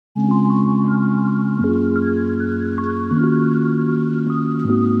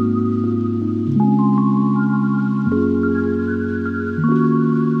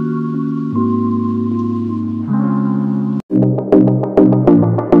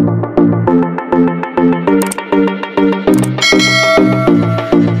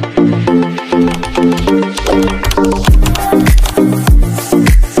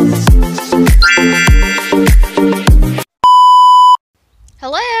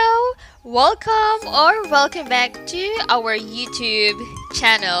Welcome back to our YouTube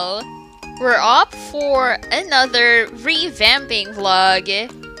channel. We're up for another revamping vlog.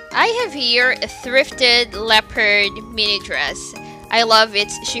 I have here a thrifted leopard mini dress. I love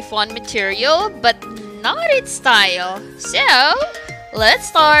its chiffon material, but not its style. So, let's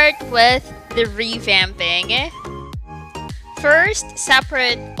start with the revamping. First,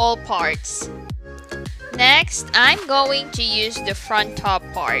 separate all parts. Next, I'm going to use the front top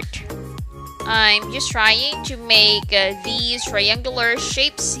part. I'm just trying to make these triangular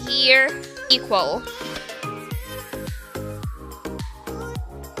shapes here equal.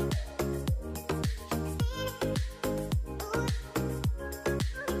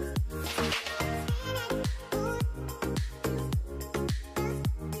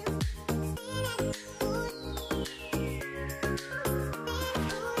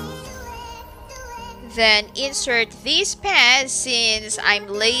 Then insert these pads since I'm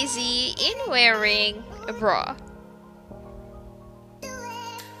lazy in wearing a bra.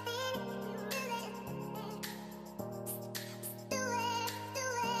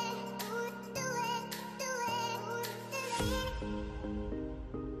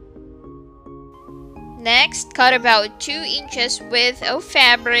 Next, cut about 2 inches width of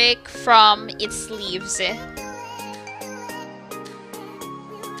fabric from its sleeves.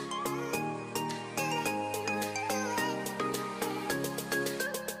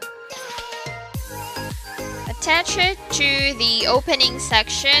 Attach it to the opening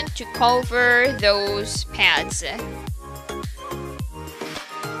section to cover those pads.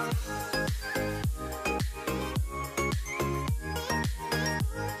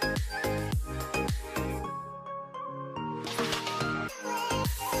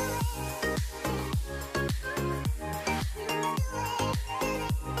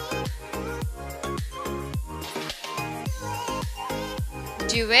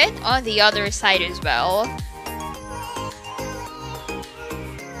 Do it on the other side as well.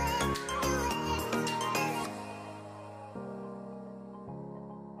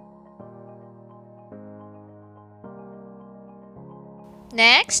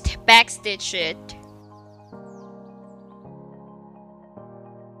 Next, backstitch it.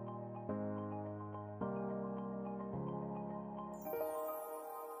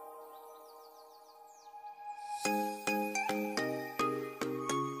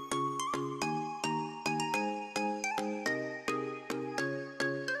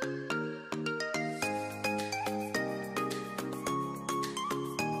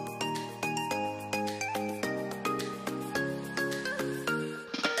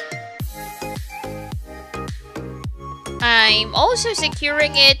 I'm also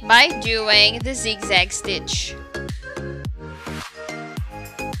securing it by doing the zigzag stitch.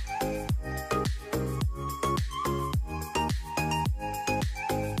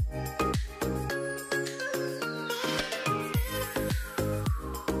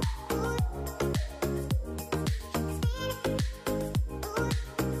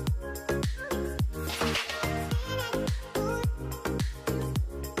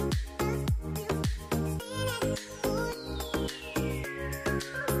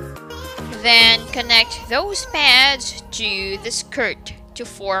 Then connect those pads to the skirt to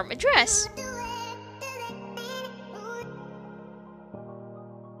form a dress.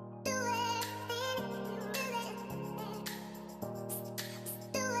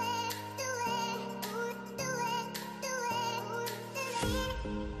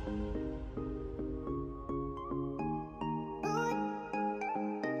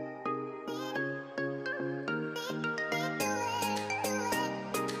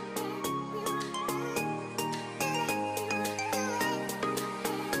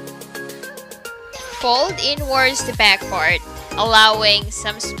 Fold inwards the back part, allowing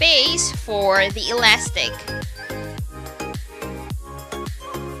some space for the elastic.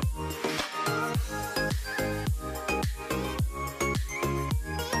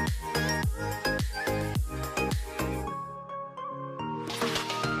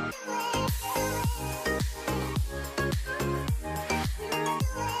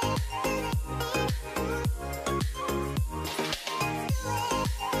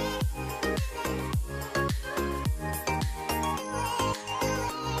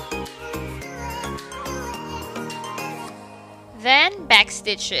 Then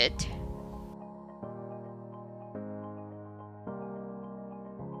backstitch it.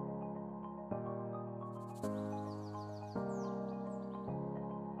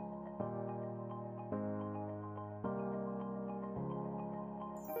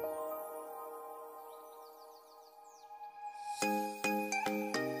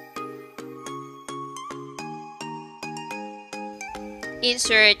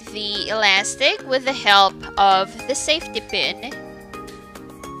 Insert the elastic with the help of the safety pin.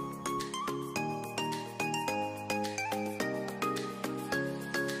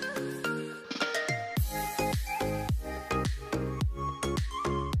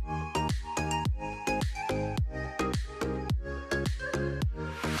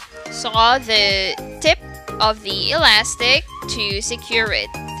 Saw the tip of the elastic to secure it.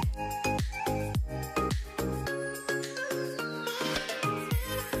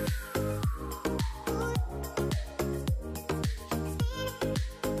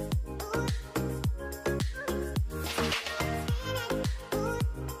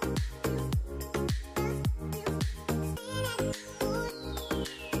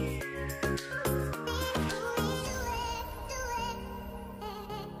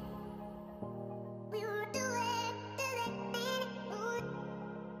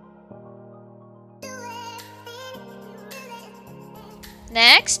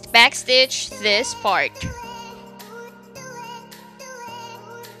 Next, backstitch this part.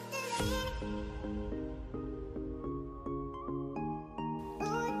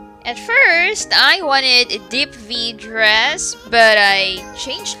 At first, I wanted a deep V dress, but I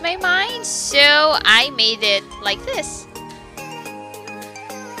changed my mind, so I made it like this.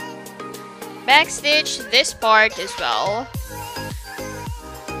 Backstitch this part as well.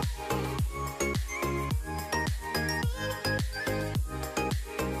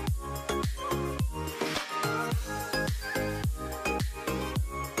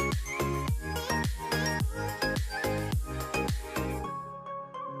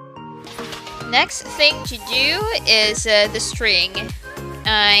 Next thing to do is the string.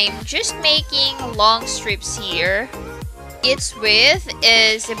 I'm just making long strips here. Its width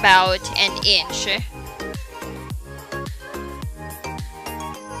is about an inch.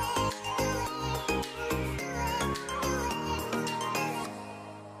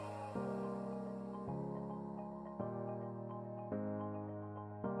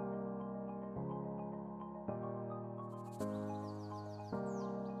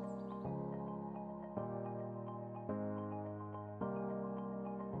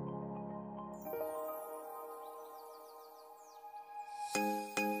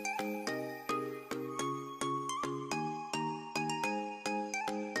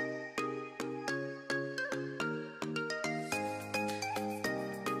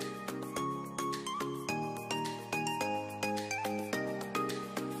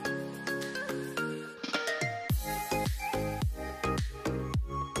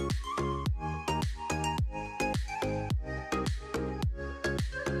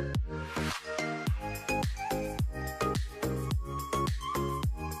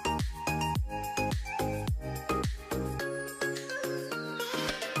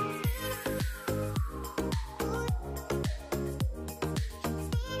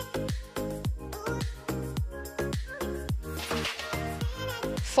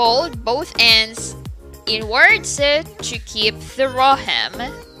 Fold both ends inwards to keep the raw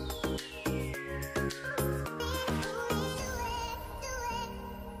hem.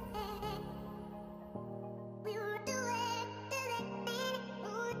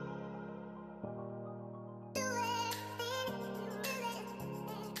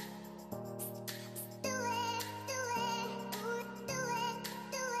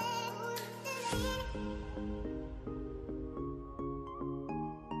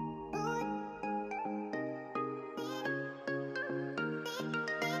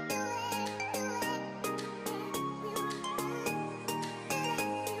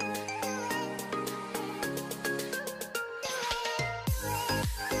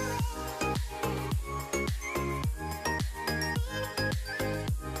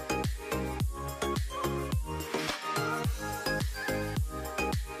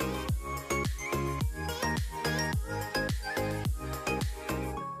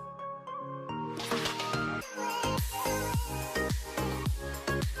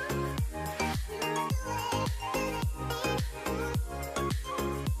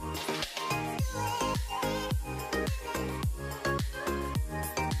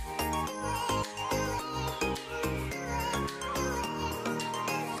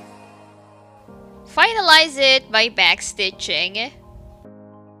 Finalize it by backstitching.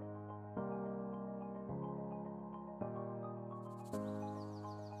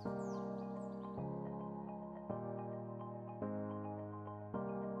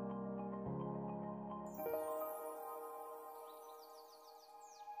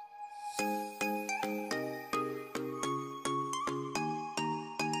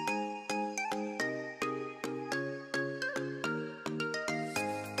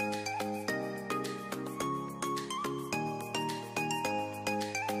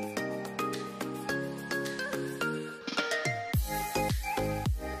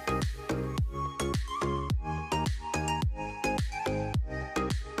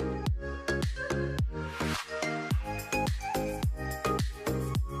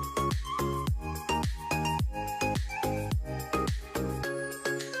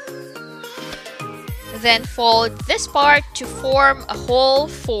 Then fold this part to form a hole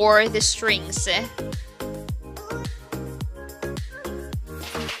for the strings.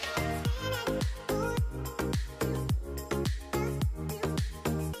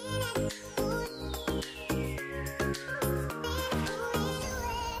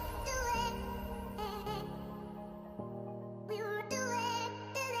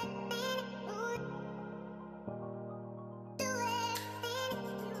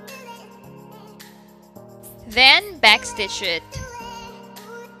 Then backstitch it.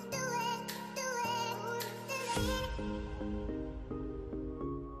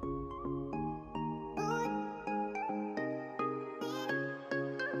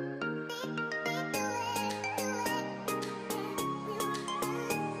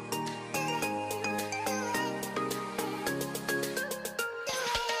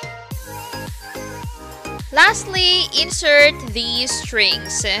 Lastly, insert these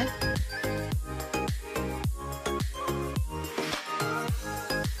strings.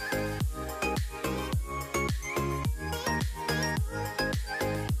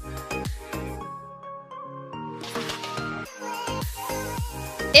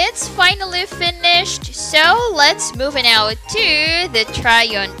 It's finally finished, so let's move on now to the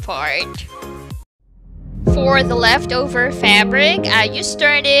try-on part. For the leftover fabric, I just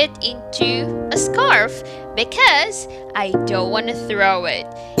turned it into a scarf because I don't want to throw it.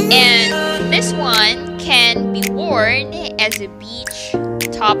 And this one can be worn as a beach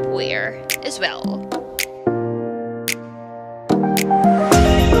top wear as well.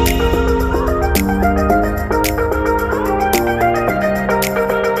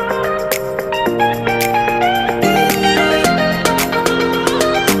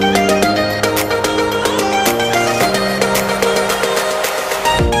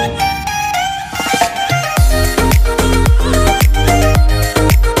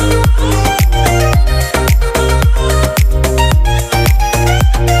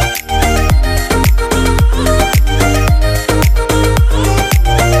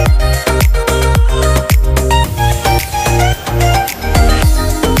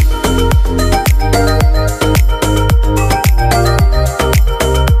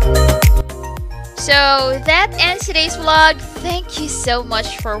 So that ends today's vlog. Thank you so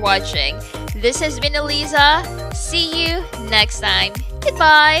much for watching. This has been Eliza. See you next time.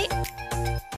 Goodbye.